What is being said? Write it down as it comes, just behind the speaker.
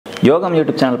யோகம்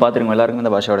YouTube channel பார்த்துருங்க எல்லாருக்கும்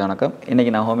இந்த பாஷையோட வணக்கம்.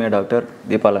 இன்றைக்கி நான் ஹோமியோ டாக்டர்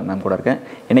தீபால மேம் கூட இருக்கேன்.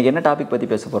 இன்றைக்கி என்ன டாபிக் பற்றி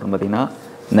பேச போகிறோம்னு பார்த்தீங்கன்னா,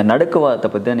 இந்த நடுக்குவாதத்தை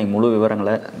பற்றி தான் நீங்கள் முழு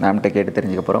விவரங்களை மேம்கிட்ட கேட்டு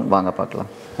தெரிஞ்சுக்க போகிறோம். வாங்க பார்க்கலாம்.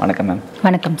 வணக்கம் மேம்.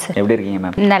 வணக்கம் சார். எப்படி இருக்கீங்க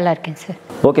மேம்? நல்லா இருக்கேன் சார்.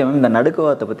 ஓகே மேம், இந்த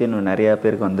நடுக்குவாதத்தை பற்றி இன்னும் நிறையா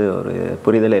பேருக்கு ஒரு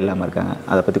புரிதலே இல்லாமல் இருக்காங்க.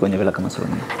 அதை பற்றி கொஞ்சம் விளக்கமாக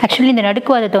சொல்லுங்கள். ஆக்சுவலி இந்த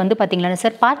நடுக்குவாதத்தை பார்த்தீங்கன்னா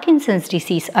சார், பார்க்கின்சன்ஸ்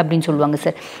டிசீஸ் அப்படின்னு சொல்லுவாங்க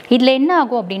சார். இதில் என்ன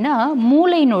ஆகும் அப்படின்னா,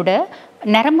 மூளையினோட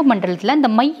நரம்பு மண்டலத்தில் அந்த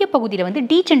மைய பகுதியில்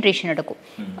டீஜென்ரேஷன் நடக்கும்.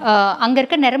 அங்கே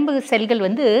இருக்க நரம்பு செல்கள்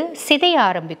சிதைய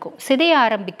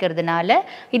ஆரம்பிக்கிறதுனால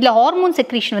இதில் ஹார்மோன்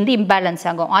செக்ரீஷன் இம்பேலன்ஸ்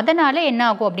ஆகும். அதனால் என்ன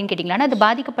ஆகும் அப்படின்னு கேட்டிங்கன்னா, அது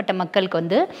பாதிக்கப்பட்ட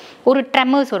மக்களுக்கு ஒரு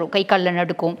ட்ரெமர்ஸ் வரும், கை காலில்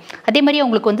நடுக்கும். அதே மாதிரி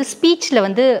அவங்களுக்கு ஸ்பீச்சில்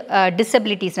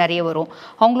டிசபிலிட்டிஸ் நிறைய வரும்.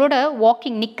 அவங்களோட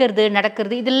வாக்கிங், நிற்கிறது,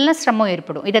 நடக்கிறது, இதெல்லாம் சிரமம்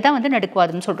ஏற்படும். இதை தான்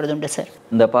நடுக்குவாதம்னு சொல்கிறது உண்டு சார்.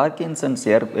 இந்த பார்க்கின்சன்ஸ்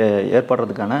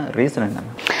ஏற்படுறதுக்கான ரீசன் என்ன?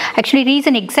 ஆக்சுவலி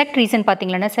எக்ஸாக்ட் ரீசன்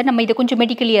பார்த்தீங்கன்னா சார், நம்ம இதை கொஞ்சம்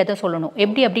மெடிக்கலியாக தான் சொல்லணும்.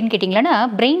 எப்படி அப்படின்னு கேட்டிங்கன்னா,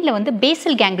 பிரெயினில்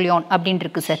பேசல் கேங்லியான் அப்படின்னு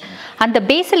இருக்குது சார். அந்த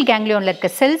பேசல் கேங்லியானில் இருக்க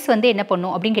செல்ஸ் என்ன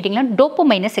பண்ணும் அப்படின்னு கேட்டிங்கன்னா,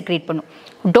 டோப்பமைனை செக்ரேட் பண்ணும்.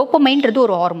 டோப்பமைன்றது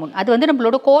ஒரு ஹார்மோன். அது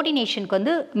நம்மளோட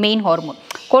கோஆர்டினேஷனுக்கு மெயின் ஹார்மோன்.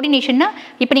 கோஆர்டினேஷன்னா,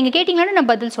 இப்போ நீங்கள் கேட்டிங்கன்னா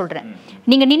நான் பதில் சொல்கிறேன்.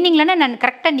 நீங்கள் நின்னீங்கன்னா நான்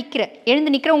கரெக்டாக நிற்கிறேன்,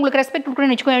 எழுந்து நிற்கிறேன், உங்களுக்கு ரெஸ்பெக்ட்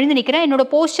கொடுக்குறேன்னு வச்சுக்கோ, எழுந்து நிற்கிறேன், என்னோட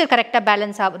போஸ்டர் கரெக்டாக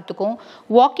பேலன்ஸ் ஆகிறதுக்கும்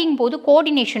வாக்கிங் போது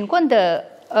கோஆர்டினேஷனுக்கும் அந்த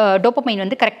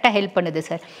டோப்பமைன் கரெக்டாக ஹெல்ப் பண்ணுது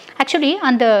சார். ஆக்சுவலி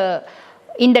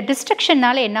இந்த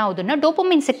டிஸ்ட்ரக்ஷனால் என்ன ஆகுதுன்னா,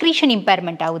 டோப்பமைன் செக்ரீஷன்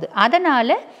இம்பேர்மெண்ட் ஆகுது.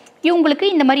 அதனால் இவங்களுக்கு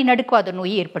இந்த மாதிரி நடுக்குவாத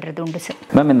நோய் ஏற்படுறது உண்டு சார்.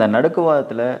 மேம், இந்த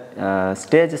நடுக்குவாதத்தில்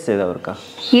ஸ்டேஜஸ் ஏதாவது இருக்கா?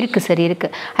 இருக்குது சார்,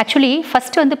 இருக்குது. ஆக்சுவலி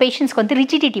ஃபஸ்ட்டு பேஷண்ட்ஸ்க்கு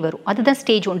ரிஜிடிட்டி வரும். அதுதான்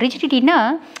ஸ்டேஜ் 1. ரிஜிடிட்டினா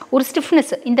ஒரு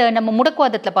ஸ்டிஃப்னஸ். இந்த நம்ம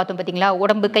முடக்குவாதத்தில் பார்த்தோம் பார்த்தீங்களா,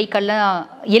 உடம்பு கை கால்லாம்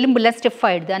எலும்புலாம் ஸ்டிஃப்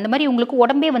ஆகிடுது. அந்த மாதிரி உங்களுக்கு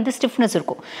உடம்பே ஸ்டிஃப்னஸ்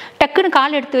இருக்கும். டக்குன்னு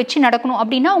கால் எடுத்து வச்சு நடக்கணும்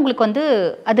அப்படின்னா உங்களுக்கு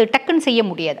அது டக்குன்னு செய்ய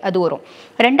முடியாது, அது வரும்.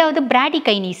 ரெண்டாவது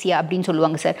பிராடிகைனீசியா அப்படின்னு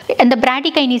சொல்லுவாங்க சார். அந்த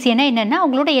பிராடிகைனீசியானா என்னென்னா,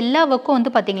 அவங்களோட எல்லா ஒர்க்கும்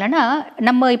பார்த்தீங்கன்னா,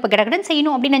 நம்ம இப்போ கடகடன்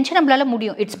செய்யணும் அப்படின்னு நம்மளால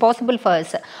முடியும், இட்ஸ் பாசிபிள் ஃபார்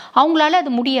அஸ். அவங்களால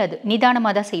அது முடியாது,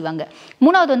 நிதானமாக தான் செய்வாங்க.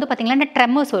 மூணாவது பார்த்தீங்கன்னா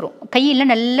ட்ரெமர்ஸ் வரும், கையில்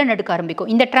நல்லா நடுக்க ஆரம்பிக்கும்.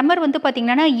 இந்த ட்ரெமர்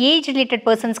பார்த்தீங்கன்னா ஏஜ் ரிலேட்டட்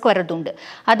பர்சன்ஸ்க்கு வர்றது உண்டு.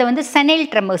 அதை செனைல்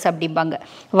ட்ரெமர்ஸ் அப்படிம்பாங்க.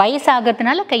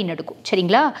 வயசாகிறதுனால கை நடுக்கும்,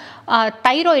 சரிங்களா.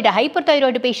 தைராய்டு, ஹைப்பர்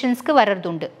தைராய்டு பேஷண்ட்ஸ்க்கு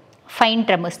வர்றது உண்டு ஃபைன்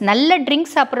ட்ரெமர்ஸ். நல்ல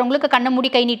ட்ரிங்க்ஸ் சாப்பிட்றவங்களுக்கு கண்ணை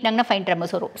மூடி கை நீட்டினாங்கன்னா ஃபைன்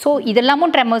ட்ரெமர்ஸ் வரும். ஸோ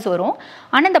இதெல்லாமும் ட்ரெமர்ஸ் வரும்.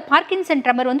 ஆனால் இந்த பார்க்கின்சன்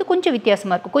ட்ரெமர் கொஞ்சம்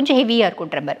வித்தியாசமாக இருக்கும், கொஞ்சம் ஹெவியாக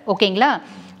இருக்கும் ட்ரெமர், ஓகேங்களா.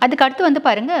 அதுக்கு அடுத்து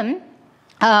பாருங்கள்,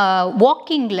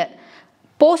 வாக்கிங்கில்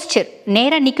போஸ்டர்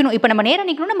நேராக நிற்கணும். இப்போ நம்ம நேராக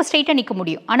நிற்கணும், நம்ம ஸ்ட்ரைட்டாக நிற்க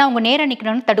முடியும். ஆனால் அவங்க நேராக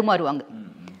நிற்கணும்னு தடுமாறுவாங்க,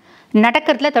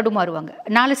 நடக்கிறதுல தடுமாறுவாங்க.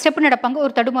 4 ஸ்டெப்பு நடப்பாங்க,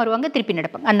 ஒரு தடுமாறுவாங்க, திருப்பி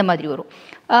நடப்பாங்க, அந்த மாதிரி வரும்.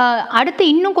 அடுத்து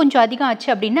இன்னும் கொஞ்சம் அதிகம்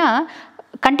ஆச்சு அப்படின்னா,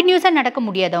 கண்டினியூஸாக நடக்க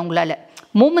முடியாது, அவங்களால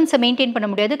மூமெண்ட்ஸை மெயின்டைன் பண்ண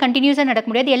முடியாது, கண்டினியூஸாக நடக்க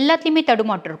முடியாது, எல்லாத்துலேயுமே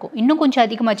தடுமாற்றம் இருக்கும். இன்னும் கொஞ்சம்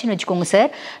அதிகமாச்சுன்னு வச்சுக்கோங்க சார்,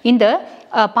 இந்த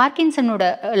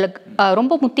பார்க்கின்சனோட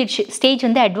ரொம்ப முத்திடுச்சு, ஸ்டேஜ்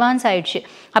அட்வான்ஸ் ஆகிடுச்சு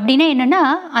அப்படின்னா என்னென்னா,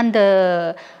 அந்த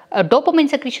டோப்பமைன்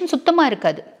செக்ரீஷன் சுத்தமாக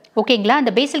இருக்காது, ஓகேங்களா.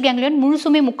 அந்த பேசல் கேங்லியான்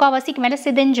முழுசுமே முக்கால்வாசிக்கு மேலே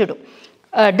சிதைஞ்சிடும்,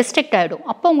 டிஸ்ட்ரக்ட் ஆகிடும்.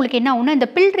 அப்போ உங்களுக்கு என்ன ஆகுனா, இந்த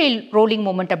பில் ரெயில் ரோலிங்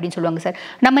மூமெண்ட் அப்படின்னு சொல்லுவாங்க சார்.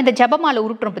 நம்ம இந்த ஜபமாலை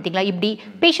உருட்டுறோம் பார்த்தீங்களா, இப்படி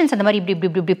பேஷண்ட்ஸ் அந்த மாதிரி இப்படி இப்படி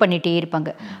இப்படி இப்படி பண்ணிகிட்டே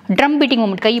இருப்பாங்க. ட்ரம் பீட்டிங்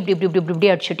மூமெண்ட், கை இப்படி இப்படி இப்படி இப்படி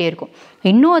இப்படி அடிச்சுட்டே இருக்கும்.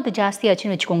 இன்னும் அது ஜாஸ்தி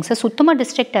ஆச்சுன்னு வச்சுக்கோங்க சார், சுத்தமாக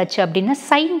டிஸ்ட்ரக்ட் ஆச்சு அப்படின்னா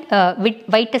சைன்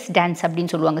வைட்டஸ் டான்ஸ்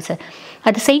அப்படின்னு சொல்லுவாங்க சார்.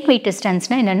 அது சைன் வைட்டஸ்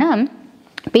டான்ஸ்னால் என்னென்னா,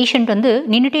 பேஷண்ட்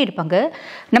நின்றுட்டே இருப்பாங்க,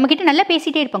 நம்மக்கிட்ட நல்லா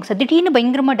பேசிகிட்டே இருப்பாங்க சார், திடீர்னு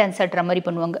பயங்கரமாக டான்ஸ் ஆடுற மாதிரி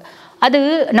பண்ணுவாங்க. அது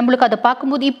நம்மளுக்கு அதை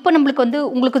பார்க்கும்போது, இப்போ நம்மளுக்கு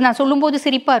உங்களுக்கு நான் சொல்லும்போது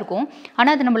சிரிப்பாக இருக்கும்,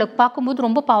 ஆனால் அது நம்மளுக்கு பார்க்கும்போது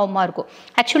ரொம்ப பாவமாக இருக்கும்.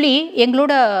 ஆக்சுவலி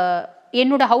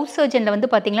என்னோட ஹவுஸ்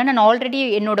சர்ஜனில் பார்த்தீங்கன்னா, நான் ஆல்ரெடி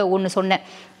ஒன்று சொன்னேன்,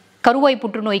 கருவாய்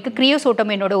புற்றுநோய்க்கு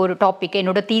கிரியோசோட்டம் என்னோட ஒரு டாபிக்,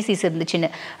 என்னோட தீசிஸ் இருந்துச்சுன்னு.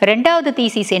 2வது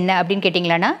தீசிஸ் என்ன அப்படின்னு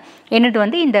கேட்டிங்களான்னா,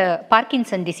 என்னோட இந்த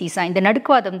பார்க்கின்சன் டிசீஸாக, இந்த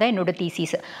நடுக்குவாதம் தான் என்னோட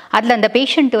தீசிஸ். அதில் அந்த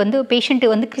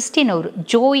பேஷண்ட்டு கிறிஸ்டியன், அவர்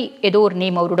ஜோய் ஏதோ ஒரு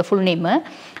நேம், அவரோட ஃபுல் நேமு.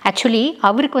 ஆக்சுவலி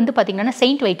அவருக்கு பார்த்தீங்கன்னா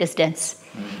செயின்ட் வைட்டஸ் டான்ஸ்.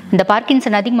 இந்த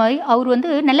பார்க்கின்சன் அதிகமாக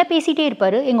அவர் நல்லா பேசிகிட்டே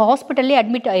இருப்பார். எங்கள் ஹாஸ்பிட்டல்லே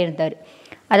அட்மிட் ஆகியிருந்தார்.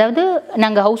 அதாவது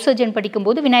நாங்கள் ஹவுஸ் சர்ஜன்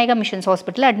படிக்கும்போது விநாயகா மிஷன்ஸ்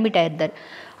ஹாஸ்பிட்டலில் அட்மிட் ஆகிருந்தார்.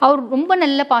 அவர் ரொம்ப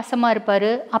நல்ல பாசமாக இருப்பார்.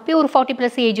 அப்போயே ஒரு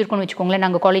 40+ ஏஜ் இருக்குன்னு வச்சுக்கோங்களேன்.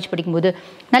 நாங்கள் காலேஜ் படிக்கும்போது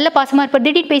நல்ல பாசமாக இருப்பார்,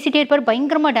 திடீர்னு பேசிகிட்டே இருப்பார்,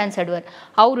 பயங்கரமாக டான்ஸ் ஆடுவார்.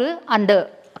 அவர் அந்த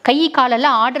கை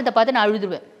காலெல்லாம் ஆடுறதை பார்த்து நான்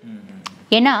அழுதுருவேன்.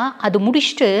 ஏன்னா அது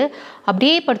முடிச்சுட்டு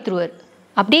அப்படியே படுத்துருவார்,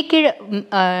 அப்படியே கீழே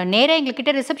நேராக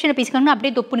எங்கள்கிட்ட ரிசப்ஷனை பேசிக்கணும்னா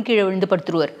அப்படியே தொப்புன்னு கீழே விழுந்து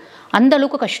படுத்துருவார். அந்த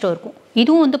அளவுக்கு கஷ்டம் இருக்கும்.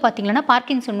 இதுவும் பார்த்தீங்கன்னா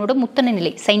பார்க்கின்சனோட முத்தன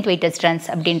நிலை, செயின்ட் வைட்டஸ் டான்ஸ்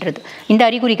அப்படின்றது. இந்த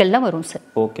அறிகுறிகள்லாம் வரும் சார்.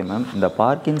 ஓகே மேம், இந்த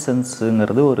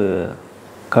பார்க்கின்சன்ஸுங்கிறது ஒரு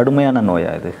கடுமையான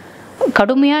நோயா? இது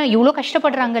கடுமையாக இவ்வளோ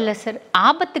கஷ்டப்படுறாங்கல்ல சார்,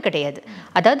 ஆபத்து கிடையாது,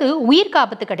 அதாவது உயிருக்கு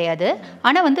ஆபத்து கிடையாது.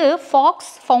 ஆனால்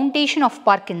ஃபாக்ஸ் ஃபவுண்டேஷன் ஆஃப்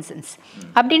பார்க்கின்சன்ஸ்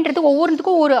அப்படின்றது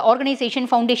ஒவ்வொருத்துக்கும் ஒரு ஆர்கனைசேஷன்,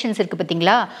 ஃபவுண்டேஷன்ஸ் இருக்குது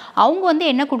பார்த்தீங்களா.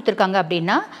 அவங்க என்ன கொடுத்துருக்காங்க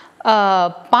அப்படின்னா,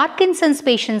 பார்க்கின்சன்ஸ்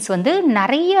பேஷண்ட்ஸ் வந்து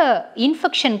நிறைய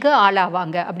இன்ஃபெக்ஷனுக்கு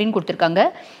ஆளாவாங்க அப்படின்னு கொடுத்துருக்காங்க.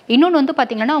 இன்னொன்று வந்து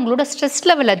பார்த்திங்கன்னா அவங்களோட ஸ்ட்ரெஸ்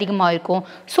லெவல் அதிகமாக இருக்கும்.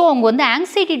 ஸோ அவங்க வந்து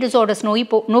ஆங்ஸைட்டி டிஸார்டர்ஸ்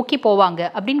நோக்கி போவாங்க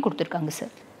அப்படின்னு கொடுத்துருக்காங்க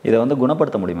சார். இதை வந்து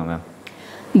குணப்படுத்த முடியுமா மேம்?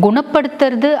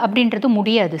 குணப்படுத்துறது அப்படின்றது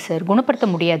முடியாது சார், குணப்படுத்த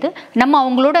முடியாது. நம்ம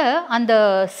அவங்களோட அந்த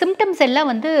சிம்டம்ஸ்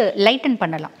எல்லாம் வந்து லைட்டன்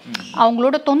பண்ணலாம்,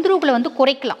 அவங்களோட தொந்தரவுகளை வந்து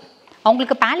குறைக்கலாம்,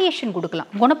 அவங்களுக்கு பாலியேஷன் கொடுக்கலாம்.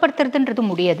 குணப்படுத்துறதுன்றது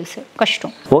முடியாது சார்,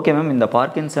 கஷ்டம். ஓகே மேம், இந்த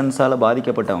பார்க்கின்சன்ஸால்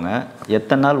பாதிக்கப்பட்டவங்க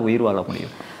எத்தனை நாள் உயிர் வாழ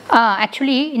முடியும்?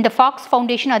 ஆக்சுவலி இந்த ஃபாக்ஸ்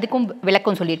ஃபவுண்டேஷன் அதுக்கும்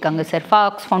விளக்கம் சொல்லியிருக்காங்க sir.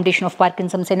 Fox foundation of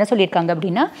Parkinson's என்ன சொல்லியிருக்காங்க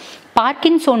அப்படின்னா,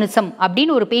 பார்க்கின்சோனிசம்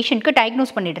அப்படின்னு ஒரு பேஷண்ட்க்கு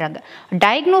டயக்னோஸ் பண்ணிடுறாங்க.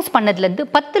 டயக்னோஸ் பண்ணதுலேருந்து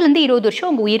 10லேருந்து 20 வருஷம்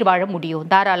அவங்க உயிர் வாழ முடியும்,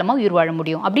 தாராளமாக உயிர் வாழ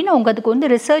முடியும் அப்படின்னு அவங்க அதுக்கு வந்து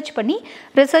ரிசர்ச் பண்ணி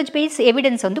ரிசர்ச் பேஸ்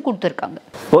எவிடன்ஸ் வந்து கொடுத்துருக்காங்க.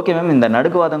 ஓகே மேம், இந்த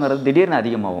நடுக்குவாதங்கிறது திடீர்னு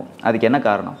அதிகமாகும், அதுக்கு என்ன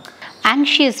காரணம்?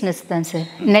 ஆங்ஷியஸ்னஸ் தான் சார்.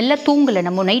 நல்லா தூங்கலை,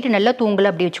 நம்ம நைட்டு நல்லா தூங்கலை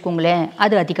அப்படி வச்சுக்கோங்களேன்,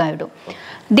 அது அதிகம் ஆகிடும்.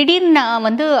 திடீர்னு நான்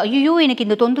வந்து ஐயோ எனக்கு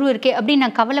இந்த தொந்தரவு இருக்கே அப்படின்னு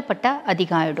நான் கவலைப்பட்டால்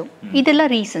அதிகம் ஆகிடும். இதெல்லாம்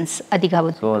ரீசன்ஸ்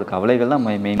அதிகமாகுது. ஸோ அது கவலைகள் தான்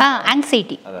main.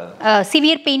 Anxiety,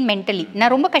 severe pain, mentally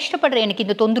நான் ரொம்ப கஷ்டப்படுறேன், எனக்கு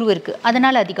இந்த தொந்தரவு இருக்குது,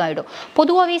 அதனால் அதிகம் ஆகிடும்.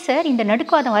 பொதுவாகவே சார் இந்த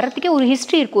நடுக்குவாதம் வர்றதுக்கே ஒரு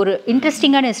ஹிஸ்ட்ரி இருக்குது, ஒரு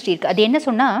இன்ட்ரெஸ்டிங்கான ஹிஸ்ட்ரி இருக்குது. அது என்ன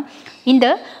சொன்னால், இந்த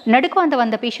நடுக்குவாதம்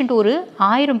வந்த பேஷண்ட் ஒரு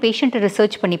 1000 பேஷண்ட்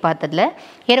ரிசர்ச் பண்ணி பார்த்ததில்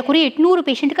ஏறக்குறைய 800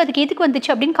 பேஷண்ட்டுக்கு அதுக்கு எதுக்கு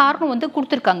வந்துச்சு அப்படின்னு காரணம் வந்து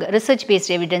கொடுத்துருக்காங்க. ரிசர்ச்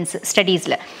பேஸ்ட் எவிடன்ஸ்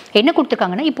ஸ்டடீஸில் என்ன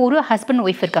கொடுத்துருக்காங்கன்னா, இப்போ ஒரு ஹஸ்பண்ட்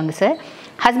ஒய்ஃப் இருக்காங்க சார்.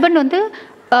 ஹஸ்பண்ட் வந்து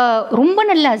ரொம்ப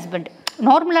நல்ல ஹஸ்பண்ட்,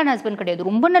 நார்மலான ஹஸ்பண்ட் கிடையாது,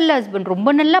 ரொம்ப நல்ல ஹஸ்பண்ட்,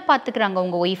 ரொம்ப நல்லா பார்த்துக்கிறாங்க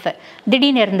அவங்க ஒய்ஃபை.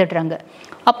 திடீர்னு இறந்துடுறாங்க.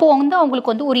 அப்போது வந்து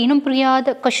அவங்களுக்கு வந்து ஒரு இனம்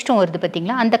புரியாத கஷ்டம் வருது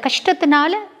பார்த்தீங்களா, அந்த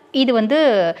கஷ்டத்தினால இது வந்து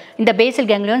இந்த பேசல்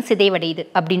கேங்லியான் சிதைவடையுது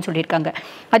அப்படின்னு சொல்லியிருக்காங்க.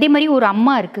 அதே மாதிரி ஒரு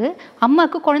அம்மா இருக்குது,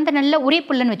 அம்மாவுக்கு குழந்தை நல்ல ஒரே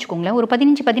பிள்ளைன்னு வச்சுக்கோங்களேன், ஒரு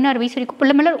 15-16 வயசு வரைக்கும்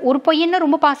பிள்ளை மேலே ஒரு பையன்னா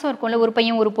ரொம்ப பாசம் இருக்கும்ல, ஒரு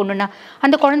பையன் ஒரு பொண்ணுன்னா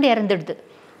அந்த குழந்தை இறந்துடுது.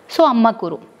 ஸோ அம்மாவுக்கு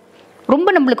வரும். ரொம்ப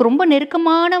நம்மளுக்கு ரொம்ப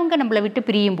நெருக்கமானவங்க நம்மளை விட்டு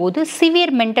பிரியும் போது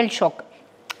சிவியர் மென்டல் ஷாக்,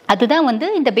 அதுதான் வந்து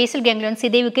இந்த பேசல் கேங்லியான்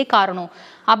சிதைவுக்கே காரணம்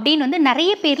அப்படின்னு வந்து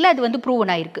நிறைய பேரில் அது வந்து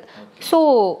ப்ரூவன் ஆயிருக்கு. ஸோ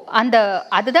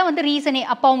அதுதான் வந்து ரீசனே.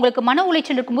 அப்போ அவங்களுக்கு மன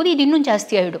உளைச்சல் இருக்கும்போது இது இன்னும்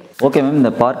ஜாஸ்தி ஆகிடும். ஓகே மேம்,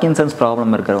 இந்த பார்க்கின்சன்ஸ்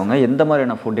ப்ராப்ளம் இருக்கிறவங்க எந்த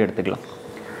மாதிரியான ஃபுட் எடுத்துக்கலாம்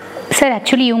சார்?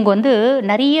 ஆக்சுவலி இவங்க வந்து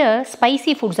நிறைய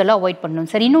ஸ்பைசி ஃபுட்ஸ் எல்லாம் அவாய்ட்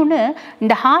பண்ணணும் சார். இன்னொன்று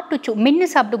இந்த ஹார்ட் டு மென்று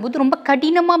சாப்பிடும்போது ரொம்ப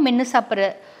கடினமாக மென்று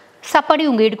சாப்பிட்ற சாப்பாடு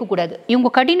இவங்க எடுக்கக்கூடாது. இவங்க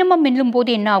கடினமாக மெல்லும் போது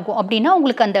என்ன ஆகும் அப்படின்னா,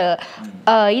 உங்களுக்கு அந்த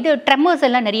இது ட்ரெமர்ஸ்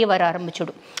எல்லாம் நிறைய வர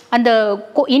ஆரம்பிச்சிடும், அந்த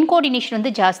இன்கோஆர்டினேஷன்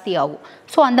வந்து ஜாஸ்தி ஆகும்.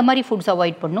 ஸோ அந்த மாதிரி ஃபுட்ஸ்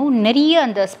அவாய்ட் பண்ணும். நிறைய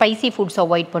அந்த ஸ்பைசி ஃபுட்ஸ்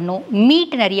அவாய்ட் பண்ணும்.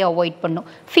 மீட் நிறைய அவாய்ட் பண்ணும்.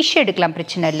 ஃபிஷ் எடுக்கலாம்,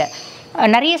 பிரச்சனை இல்லை.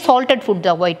 நிறைய சால்டட்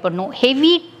ஃபுட்ஸ் அவாய்ட் பண்ணும்.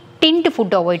 ஹெவி டின்ட்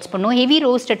ஃபுட் அவாய்ட்ஸ் பண்ணும். ஹெவி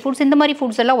ரோஸ்டட் ஃபுட்ஸ், இந்த மாதிரி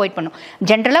ஃபுட்ஸ் எல்லாம் அவாய்ட் பண்ணும்.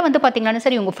 ஜென்ரலாக வந்து பார்த்திங்கன்னா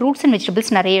சார், இவங்க ஃப்ரூட்ஸ் அண்ட்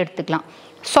வெஜிடபிள்ஸ் நிறைய எடுத்துக்கலாம்.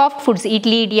 சாஃப்ட் ஃபுட்ஸ்,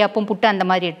 இட்லி, இடியாப்பம், புட்டு அந்த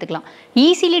மாதிரி எடுத்துக்கலாம்.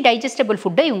 ஈஸிலி டைஜஸ்டபிள்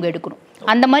ஃபுட்டை இவங்க எடுக்கணும்.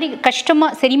 அந்த மாதிரி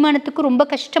கஷ்டமாக செரிமானத்துக்கு ரொம்ப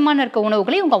கஷ்டமான இருக்க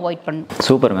உணவுகளை இவங்க அவாய்ட் பண்ணணும்.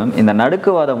 Super ma'am. இந்த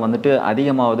நடுக்குவாதம் வந்துட்டு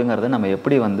அதிகமாகுதுங்கிறத நம்ம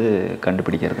எப்படி வந்து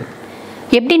கண்டுபிடிக்கிறது?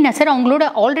 எப்படின்னா சார், அவங்களோட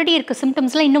ஆல்ரெடி இருக்க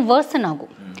சிம்டம்ஸ்லாம் இன்னும் வேர்சன்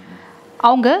ஆகும்.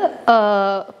 அவங்க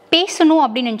பேசணும்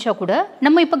அப்படின்னு நினச்சா கூட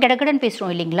நம்ம இப்போ கடகடன்னு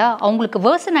பேசுகிறோம் இல்லைங்களா, அவங்களுக்கு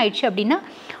வேர்சன் ஆயிடுச்சு அப்படின்னா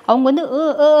அவங்க வந்து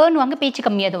வாங்க பேச்சு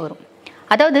கம்மியாக தான் வரும்.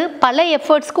 அதாவது பல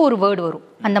எஃபர்ட்ஸ்க்கு ஒரு வேர்டு வரும்.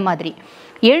 அந்த மாதிரி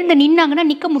எழுந்து நின்னாங்கன்னா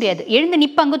நிற்க முடியாது, எழுந்து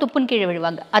நிற்பாங்க, தொப்புன்னு கீழே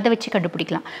விழுவாங்க, அதை வச்சு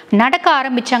கண்டுபிடிக்கலாம். நடக்க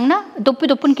ஆரம்பிச்சாங்கன்னா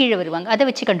தொப்புன்னு கீழே வருவாங்க, அதை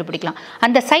வச்சு கண்டுபிடிக்கலாம்.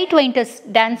 அந்த சைட் வைட்டஸ்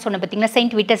டான்ஸ் சொன்ன பார்த்தீங்கன்னா,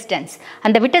 செயின்ட் விட்டஸ் டான்ஸ்,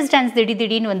 அந்த விட்டஸ் டான்ஸ்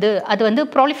திடீர்னு வந்து அது வந்து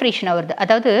ப்ராலிஃபரேஷன் ஆகுது,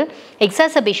 அதாவது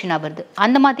எக்ஸாசபேஷன் ஆகுது,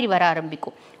 அந்த மாதிரி வர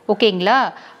ஆரம்பிக்கும். ஓகேங்களா?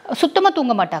 சுத்தமாக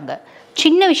தூங்க மாட்டாங்க,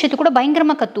 சின்ன விஷயத்துக்கு கூட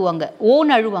பயங்கரமாக கத்துவாங்க,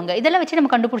 ஓன் அழுவாங்க. இதெல்லாம் வச்சு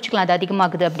நம்ம கண்டுபிடிச்சிக்கலாம் அது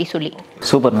அதிகமாகுது அப்படி சொல்லி.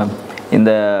 Super ma'am.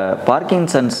 இந்த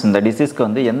பார்க்கின்சன்ஸ் இந்த டிசீஸ்க்கு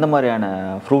வந்து எந்த மாதிரியான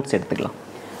ஃப்ரூட்ஸ் எடுத்துக்கலாம்?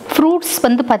 ஃப்ரூட்ஸ்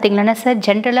வந்து பார்த்திங்கன்னா சார்,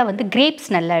 ஜென்ரலாக வந்து கிரேப்ஸ்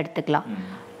நல்லா எடுத்துக்கலாம்.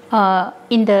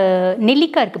 இந்த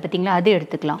நெல்லிக்காய் இருக்குது பார்த்திங்களா, அது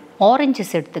எடுத்துக்கலாம்.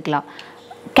 ஆரஞ்சஸ் எடுத்துக்கலாம்.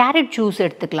 கேரட் ஜூஸ்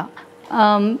எடுத்துக்கலாம்.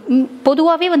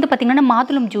 பொதுவாகவே வந்து பார்த்திங்கன்னா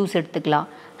மாதுளம் ஜூஸ் எடுத்துக்கலாம்.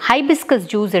 ஹைபிஸ்கஸ்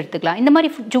ஜூஸ் எடுத்துக்கலாம். இந்த மாதிரி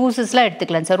ஜூஸஸ்லாம்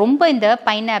எடுத்துக்கலாம் சார். ரொம்ப இந்த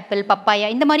பைனாப்பிள், பப்பாயா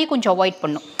இந்த மாதிரி கொஞ்சம் அவாய்ட்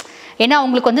பண்ணும், ஏன்னா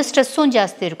அவங்களுக்கு வந்து ஸ்ட்ரெஸ்ஸும்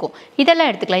ஜாஸ்தி இருக்கும். இதெல்லாம்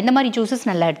எடுத்துக்கலாம். இந்த மாதிரி ஜூஸஸ்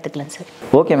நல்லா எடுத்துக்கலாம் சார்.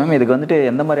 ஓகே மேம், இதுக்கு வந்துட்டு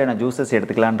எந்த மாதிரியான ஜூஸஸ்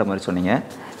எடுத்துக்கலான்ற மாதிரி சொன்னீங்க.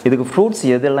 இதுக்கு ஃப்ரூட்ஸ்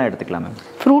எதெல்லாம் எடுத்துக்கலாம் மேம்?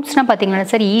 ஃப்ரூட்ஸ்னால் பார்த்தீங்கன்னா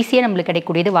சார், ஈஸியாக நம்மளுக்கு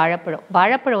கிடைக்கக்கூடியது வாழைப்பழம்.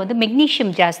 வாழைப்பழம் வந்து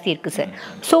மெக்னீஷியம் ஜாஸ்தி இருக்குது சார்.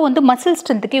 ஸோ வந்து மசில்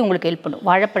ஸ்ட்ரென்த்துக்கே உங்களுக்கு ஹெல்ப் பண்ணும்.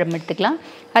 வாழைப்பழம் எடுத்துக்கலாம்.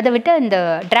 அதை விட்டு இந்த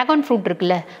ட்ராகன் ஃப்ரூட்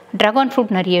இருக்குல்ல, ட்ராகன்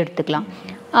ஃப்ரூட் நிறைய எடுத்துக்கலாம்.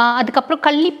 அதுக்கப்புறம்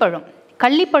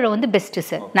கள்ளிப்பழம் வந்து பெஸ்ட்டு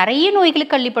சார். நிறைய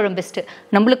நோய்களுக்கு கள்ளிப்பழம் பெஸ்ட்டு,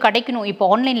 நம்மளுக்கு கிடைக்கணும், இப்போ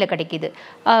ஆன்லைனில் கிடைக்கிது.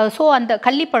 ஸோ அந்த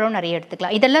கள்ளிப்பழம் நிறைய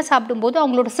எடுத்துக்கலாம். இதெல்லாம் சாப்பிடும்போது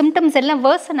அவங்களோட சிம்டம்ஸ் எல்லாம்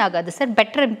வேர்சன் ஆகாது சார்,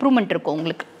 பெட்டர் இம்ப்ரூவ்மெண்ட் இருக்கும்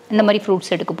உங்களுக்கு. இந்த மாதிரி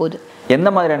ஃப்ரூட்ஸ் எடுக்க போகுது. எந்த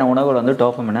மாதிரியான உணவுகள் வந்து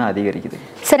டோபமைனை அதிகரிக்குது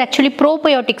சார்? ஆக்சுவலி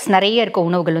ப்ரோபயோட்டிக்ஸ் நிறைய இருக்க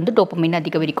உணவுகள் வந்து டோபமைனை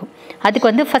அதிகரிக்கும். அதுக்கு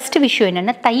வந்து ஃபஸ்ட்டு விஷயம்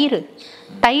என்னென்னா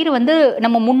தயிர் வந்து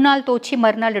நம்ம முன்னாள் தோச்சி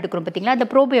மறுநாள் எடுக்கிறோம் பார்த்தீங்களா, அந்த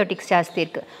ப்ரோபயோட்டிக்ஸ் ஜாஸ்தி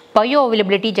இருக்குது, பயோ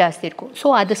அவைலபிலிட்டி ஜாஸ்தி இருக்கும். ஸோ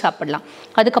அது சாப்பிடலாம்.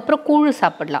 அதுக்கப்புறம் கூழ்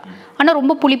சாப்பிடலாம், ஆனால்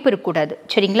ரொம்ப புளிப்பு இருக்கக்கூடாது,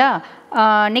 சரிங்களா?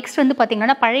 நெக்ஸ்ட் வந்து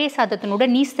பார்த்திங்கன்னா பழைய சாதத்தினோட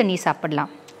நீஸ் தண்ணி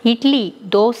சாப்பிடலாம். இட்லி,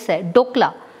 தோசை,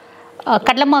 டோக்லா,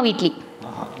 கடலமாவு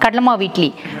இட்லி,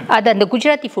 அது அந்த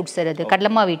குஜராத்தி ஃபுட்ஸ் சார். அது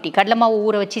கடலமாவு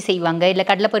ஊற வச்சு செய்வாங்க, இல்லை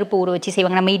கடலைப்பருப்பு ஊற வச்சு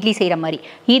செய்வாங்க, நம்ம இட்லி செய்கிற மாதிரி.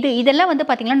 இதெல்லாம் வந்து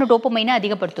பார்த்திங்கன்னா டோபமைனை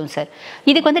அதிகப்படுத்தும் சார்.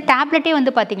 இதுக்கு வந்து டேப்லெட்டே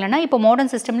வந்து பார்த்திங்கன்னா இப்போ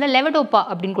மாடர்ன் சிஸ்டமில் லெவடோப்பா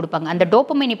அப்படின்னு கொடுப்பாங்க. அந்த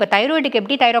டோபமைன் இப்போ தைராய்டுக்கு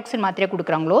எப்படி தைராக்சின் மாத்திரையை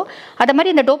கொடுக்குறாங்களோ அதை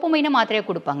மாதிரி இந்த டோபமைனை மாத்திரையை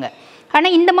கொடுப்பாங்க.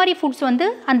 ஆனால் இந்த மாதிரி ஃபுட்ஸ் வந்து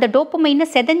அந்த டோபமைனை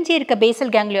செதஞ்சே இருக்க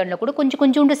பேசல் கேங்லியானில் கூட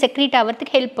கொஞ்சோண்டு செக்ரீட்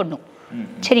ஆகிறதுக்கு ஹெல்ப் பண்ணும்,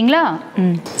 சரிங்களா?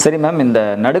 சரி மேம், இந்த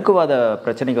நடுக்குவாத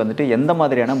பிரச்சனைக்கு வந்துட்டு எந்த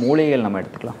மாதிரியான மூலிகைகள் நம்ம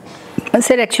எடுத்துக்கலாம்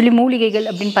சார்? ஆக்சுவலி மூலிகைகள்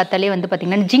அப்படின்னு பார்த்தாலே வந்து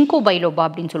பார்த்திங்கன்னா ஜிங்கோ பைலோபா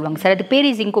அப்படின்னு சொல்லுவாங்க சார். அது பேர்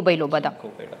ஜிங்கோ பைலோபா தான்,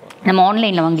 நம்ம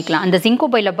ஆன்லைனில் வாங்கிக்கலாம். அந்த ஜிங்கோ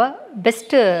பைலோபா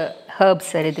பெஸ்ட்டு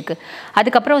ஹர்ப்ஸ் சார் இதுக்கு.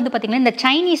 அதுக்கப்புறம் வந்து பார்த்திங்கன்னா இந்த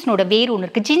சைனீஸ்னோட வேறு ஒன்று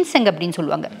இருக்குது, ஜின்செங் அப்படின்னு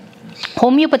சொல்லுவாங்க.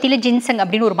 ஹோமியோபதியில் ஜின்செங்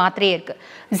அப்படின்னு ஒரு மாத்திரையே இருக்குது,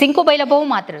 ஜிங்கோ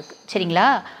பைலோபாவும் மாத்திரை இருக்குது, சரிங்களா?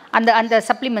 அந்த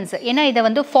சப்ளிமெண்ட்ஸ், ஏன்னா இதை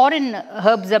வந்து ஃபாரின்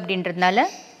ஹர்ப்ஸ் அப்படின்றதுனால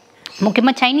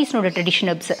முக்கியமாக சைனீஸ்னோட ட்ரெடிஷன்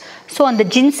ஹர்ப்ஸ். ஸோ அந்த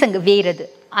ஜின்செங் வேறு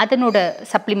அதனோட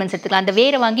சப்ளிமெண்ட்ஸ் எடுத்துக்கலாம். அந்த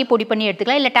வேரை வாங்கி பொடி பண்ணி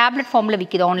எடுத்துக்கலாம், இல்லை டேப்லெட் ஃபார்மில்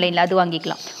விற்கிது ஆன்லைனில், அது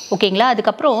வாங்கிக்கலாம், ஓகேங்களா?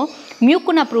 அதுக்கப்புறம்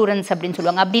மியூக்குனா ப்ரூரன்ஸ் அப்படின்னு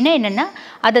சொல்லுவாங்க. அப்படின்னா என்னென்னா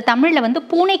அது தமிழில் வந்து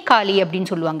பூனைக்காளி அப்படின்னு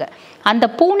சொல்லுவாங்க. அந்த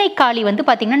பூனைக்காளி வந்து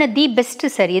பார்த்திங்கன்னா தி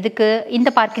பெஸ்ட்டு சார். எதுக்கு? இந்த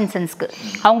பார்க்கின்சன்ஸ்க்கு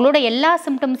அவங்களோட எல்லா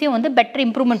சிம்டம்ஸையும் வந்து பெட்டர்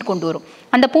இம்ப்ரூவ்மெண்ட் கொண்டு வரும்.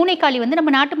 அந்த பூனைக்காளி வந்து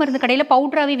நம்ம நாட்டு மருந்து கடையில்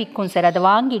பவுடராகவே விற்கும் சார். அதை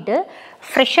வாங்கிட்டு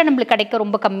ஃப்ரெஷ்ஷாக நம்மளுக்கு கிடைக்க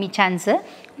ரொம்ப கம்மி சான்ஸு.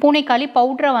 பூனைக்காளி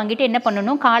பவுடரை வாங்கிட்டு என்ன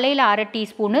பண்ணணும், காலையில் 1/2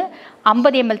 டீஸ்பூனு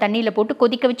 50 ml தண்ணியில் போட்டு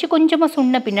கொதிக்க வச்சு கொஞ்சமாக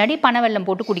சுண்ண பின்னாடி பனவெல்லம்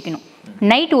போட்டு குடிக்கணும்.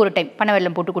 நைட்டு ஒரு டைம்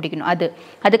பனவெல்லம் போட்டு குடிக்கணும்.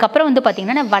 அதுக்கப்புறம் வந்து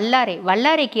பார்த்திங்கன்னா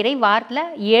வல்லாரைக்கீரை வாரத்தில்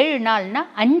 7 நாள்னா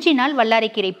 5 நாள்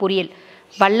வல்லாரைக்கீரை பொரியல்,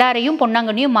 வல்லாரையும்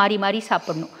பொன்னாங்கண்ணியும் மாறி மாறி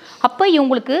சாப்பிடணும். அப்போ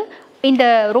இவங்களுக்கு இந்த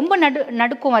ரொம்ப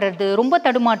நடுக்கம் வர்றது, ரொம்ப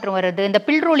தடுமாற்றம் வர்றது, இந்த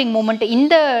bill rolling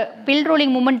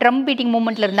moment drum beating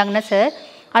மூமெண்ட்டில் இருந்தாங்கன்னா சார்,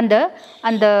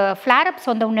 அந்த ஃப்ளாரப்ஸ்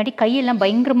வந்த முன்னாடி கையெல்லாம்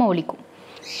பயங்கரமாக ஒலிக்கும்,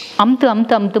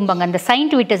 அமுத்தும்பாங்க. அந்த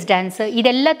சைன்ட் விட்டஸ் டான்ஸு இது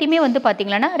எல்லாத்தையுமே வந்து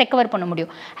பார்த்திங்கன்னா ரெக்கவர் பண்ண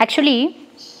முடியும். ஆக்சுவலி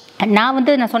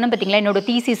நான் சொன்னேன் பார்த்தீங்களா, என்னோடய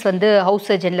தீசிஸ் வந்து ஹவுஸ்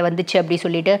சர்ஜனில் வந்துச்சு அப்படி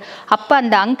சொல்லிட்டு. அப்போ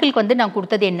அந்த அங்கிளுக்கு வந்து நான்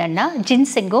கொடுத்தது என்னென்னா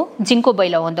ஜின்செங்கும் ஜிங்கோ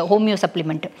பைலோவும், அந்த ஹோமியோ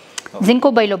சப்ளிமெண்ட்டு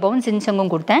ஜிங்கோ பைலோபாவும்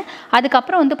ஜின்செங்கும் கொடுத்தேன்.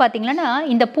 அதுக்கப்புறம் வந்து பார்த்திங்கன்னா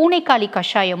இந்த பூனைக்காளி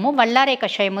கஷாயமும் வல்லாரை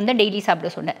கஷாயமும் தான் டெய்லி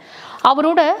சாப்பிட சொன்னேன்.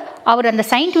 அவர் அந்த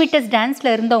சைன்ட் விட்டஸ்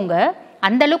டான்ஸில் இருந்தவங்க,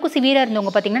 அந்த அளவுக்கு சிவியராக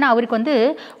இருந்தவங்க பார்த்திங்கன்னா அவருக்கு வந்து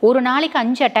ஒரு நாளைக்கு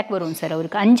 5 அட்டாக் வரும் சார்.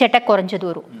 அவருக்கு 5 அட்டாக் குறைஞ்சது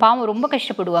வரும். பாவம் ரொம்ப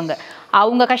கஷ்டப்படுவாங்க.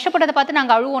 அவங்க கஷ்டப்பட்டதை பார்த்து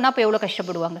நாங்கள் அழுவோன்னா இப்போ எவ்வளோ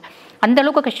கஷ்டப்படுவாங்க, அந்த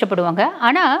அளவுக்கு கஷ்டப்படுவாங்க.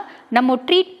 ஆனால் நம்ம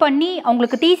ட்ரீட் பண்ணி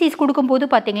அவங்களுக்கு தீசிஸ் கொடுக்கும்போது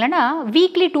பார்த்திங்கன்னா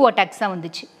வீக்லி 2 அட்டாக்ஸ் தான்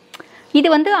வந்துச்சு. இது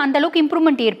வந்து அந்தளவுக்கு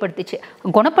இம்ப்ரூவ்மெண்ட் ஏற்படுத்துச்சு.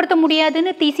 குணப்படுத்த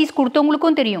முடியாதுன்னு தீசிஸ்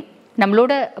கொடுத்தவங்களுக்கும் தெரியும்,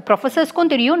 நம்மளோட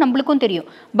ப்ரொஃபஸர்ஸ்க்கும் தெரியும், நம்மளுக்கும் தெரியும்.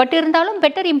 பட் இருந்தாலும்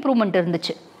பெட்டர் இம்ப்ரூவ்மெண்ட்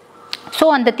இருந்துச்சு. ஸோ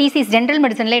அந்த தீசிஸ் ஜென்ரல்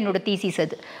மெடிசனில் என்னோடய தீசிஸ்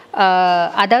அது.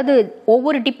 அதாவது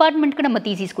ஒவ்வொரு டிபார்ட்மெண்ட்டுக்கு நம்ம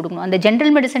தீசிஸ் கொடுக்கணும். அந்த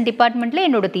ஜென்ரல் மெடிசன் டிபார்ட்மெண்ட்டில்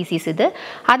என்னோடய தீசிஸ் இது.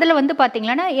 அதில் வந்து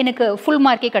பார்த்திங்கன்னா எனக்கு ஃபுல்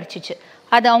மார்க்கே கிடச்சிச்சு.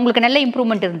 அது அவங்களுக்கு நல்ல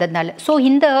இம்ப்ரூவ்மெண்ட் இருந்ததுனால. ஸோ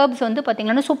இந்த ஹர்ப்ஸ் வந்து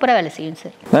பார்த்திங்கன்னா சூப்பராக வேலை செய்யும்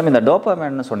சார். மேம், இந்த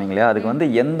டோபாமைன்னு சொன்னீங்களே, அதுக்கு வந்து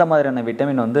எந்த மாதிரியான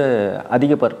விட்டமின் வந்து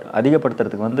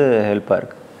அதிகப்படுத்துறதுக்கு வந்து ஹெல்ப்பாக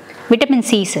இருக்குது? Vitamin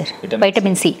C sir.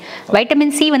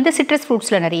 Vitamin C வந்து சிட்ரஸ்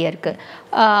ஃப்ரூட்ஸில் நிறைய இருக்குது.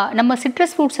 நம்ம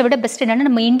சிட்ரஸ் ஃப்ரூட்ஸை விட பெஸ்ட் என்னென்னா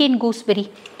நம்ம இந்தியன் கூஸ்பெரி,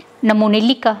 நம்ம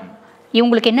நெல்லிக்காய்,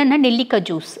 இவங்களுக்கு என்னென்னா நெல்லிக்காய்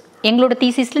ஜூஸ். எங்களோட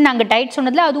தீசிஸில் நாங்கள் டயட்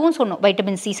சொன்னதில் அதுவும் சொன்னோம்,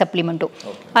 வைட்டமின் சி சப்ளிமெண்ட்டும்.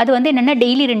 அது வந்து என்னென்னா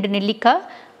டெய்லி 2 நெல்லிக்காய்,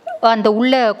 அந்த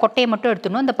உள்ள கொட்டையை மட்டும்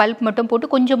எடுத்துடணும், அந்த பல்ப் மட்டும் போட்டு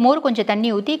கொஞ்சம் மோர் கொஞ்சம் தண்ணி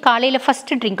ஊற்றி காலையில்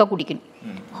ஃபஸ்ட்டு ட்ரிங்காக குடிக்கணும்.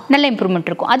 நல்ல இம்ப்ரூவ்மெண்ட்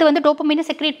இருக்கும். அது வந்து டோபமைனை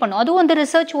செக்ரேட் பண்ணும். அதுவும் வந்து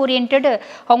ரிசர்ச் ஓரியன்ட்,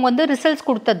 அவங்க வந்து ரிசல்ட்ஸ்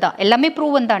கொடுத்தது தான், எல்லாமே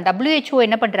ப்ரூவன் தான். WHO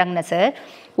என்ன பண்ணுறாங்கன்னா சார்,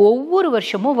 ஒவ்வொரு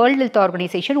வருஷமும் வேர்ல்டு ஹெல்த்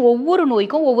ஆர்கனைசேஷன் ஒவ்வொரு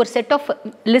நோய்க்கும் ஒவ்வொரு செட் ஆஃப்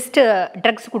லிஸ்ட்டு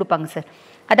ட்ரக்ஸ் கொடுப்பாங்க சார்.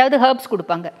 அதாவது ஹர்ப்ஸ்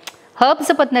கொடுப்பாங்க.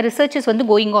 ஹர்ப்ஸை பற்றின ரிசர்ச்சஸ் வந்து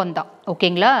கோயிங் ஆன் தான்,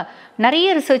 ஓகேங்களா? நிறைய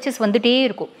ரிசர்ச்சஸ் வந்துகிட்டே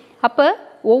இருக்கும். அப்போ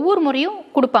ஒவ்வொரு முறையும்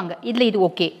கொடுப்பாங்க, இதில் இது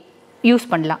ஓகே, யூஸ்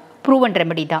பண்ணலாம், ப்ரூவன்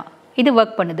ரெமெடி தான், இது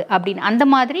ஒர்க் பண்ணுது அப்படின்னு. அந்த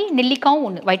மாதிரி நெல்லிக்காவும்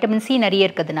ஒன்று, வைட்டமின் சி நிறைய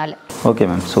இருக்கிறதுனால. Okay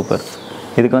ma'am, super.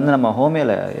 இதுக்கு வந்து நம்ம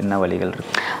ஹோமியோவில் என்ன வழிகள்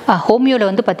இருக்குது? ஹோமியோவில்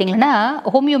வந்து பார்த்திங்கன்னா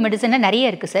ஹோமியோ மெடிசனில்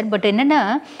நிறைய இருக்குது சார். பட் என்னென்னா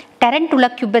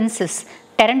டெரன்டுலா கியூபென்சிஸ்,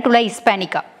 டெரன்டுலா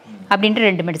ஹிஸ்பானிகா அப்படின்ற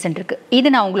 2 மெடிசன் இருக்குது. இது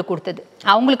நான் அவங்களுக்கு கொடுத்தது.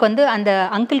 அவங்களுக்கு வந்து அந்த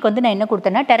அங்கிளுக்கு வந்து நான் என்ன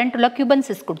கொடுத்தேன்னா டெரன்டுலா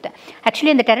கியூபென்சிஸ் கொடுத்தேன்.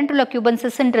 ஆக்சுவலி அந்த டெரன்டுலா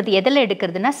கியூபென்சிஸ்ன்றது எதில்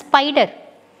எடுக்கிறதுனா ஸ்பைடர்,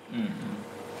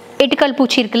 எட்டுக்கால்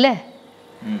பூச்சி இருக்குல்ல,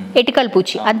 எட்டுக்கால்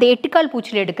பூச்சி, அந்த எட்டுக்கால்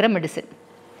பூச்சியில் எடுக்கிற மெடிசன்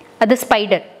அது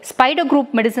ஸ்பைடர்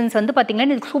குரூப் மெடிசன்ஸ் வந்து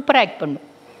பார்த்திங்கன்னா இதுக்கு சூப்பராக ஆக்ட் பண்ணும்.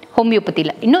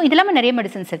 ஹோமியோபதியில். இன்னும் இது இல்லாமல் நிறைய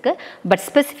மெடிசன்ஸ் இருக்குது. பட்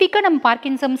ஸ்பெசிஃபிக்காக நம்ம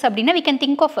பார்க்கின்சம்ஸ் அப்படின்னா we can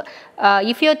think of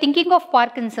if you are thinking of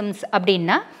பார்க்கின்சம்ஸ்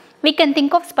அப்படின்னா we can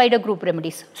think of spider group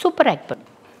remedies. Super act பண்ணும்.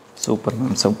 Super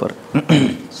ma'am,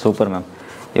 super ma'am.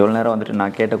 எவ்வளோ நேரம் வந்துட்டு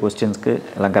நான் கேட்ட கொஸ்டின்ஸ்க்கு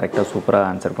எல்லாம் கரெக்டாக சூப்பராக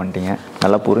ஆன்சர் பண்ணிட்டீங்க.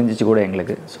 நல்லா புரிஞ்சிச்சு கூட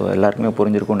எங்களுக்கு. ஸோ எல்லாருக்குமே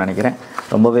புரிஞ்சிருக்கும்னு நினைக்கிறேன்.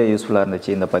 ரொம்பவே யூஸ்ஃபுல்லாக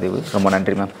இருந்துச்சு இந்த பதிவு. ரொம்ப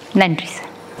நன்றி மேம். நன்றி சார்.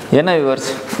 என்ன வியூவர்ஸ்,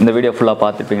 இந்த வீடியோ ஃபுல்லாக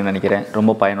பார்த்துருப்பீங்கன்னு நினைக்கிறேன்.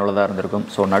 ரொம்ப பயனுள்ளதாக இருந்திருக்கும்.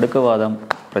 ஸோ நடுக்குவாதம்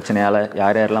பிரச்சனையால்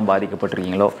யார் யாரெல்லாம்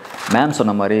பாதிக்கப்பட்டிருக்கீங்களோ மேம்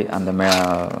சொன்ன மாதிரி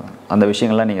அந்த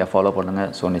விஷயங்கள்லாம் நீங்கள் ஃபாலோ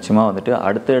பண்ணுங்கள். ஸோ நிச்சயமாக வந்துட்டு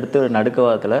அடுத்தடுத்து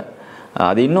நடுக்குவாதத்தில்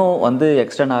அது இன்னும் வந்து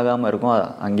எக்ஸ்டெண்ட் ஆகாமல் இருக்கும்.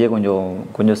 அங்கேயே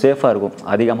கொஞ்சம் சேஃபாக இருக்கும்,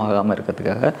 அதிகமாகாமல்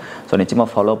இருக்கிறதுக்காக. ஸோ நிச்சயமாக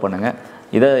ஃபாலோ பண்ணுங்கள்.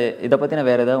 இதை பற்றின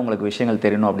வேறு ஏதாவது உங்களுக்கு விஷயங்கள்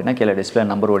தெரியணும் அப்படின்னா கீழே டிஸ்பிளே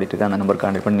நம்பர் ஓடிட்டுருக்கு, அந்த நம்பர்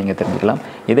கான்டெக்ட் பண்ணி நீங்கள் தெரிஞ்சுக்கலாம்.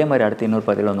 இதே மாதிரி அடுத்து இன்னொரு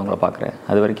பதிவில் வந்து உங்களை பார்க்குறேன்.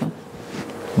 அது வரைக்கும்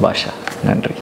பாஷா, நன்றி.